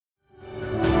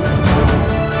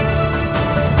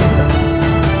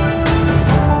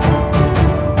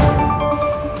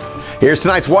Here's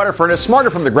tonight's WaterFurnace Smarter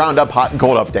from the Ground Up Hot and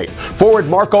Cold Update. Forward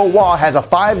Marco Waugh has a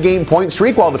 5-game point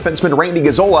streak, while defenseman Randy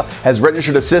Gazzola has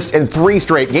registered assists in 3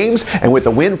 straight games. And with the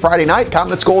win Friday night,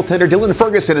 Komets goaltender Dylan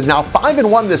Ferguson is now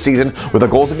 5-1 this season with a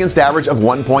goals against average of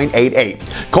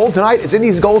 1.88. Cold tonight is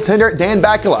Indy's goaltender Dan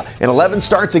Bakula. In 11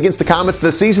 starts against the Komets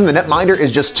this season, the netminder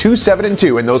is just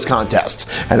 2-7-2 in those contests.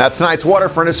 And that's tonight's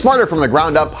WaterFurnace Smarter from the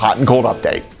Ground Up Hot and Cold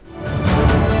Update.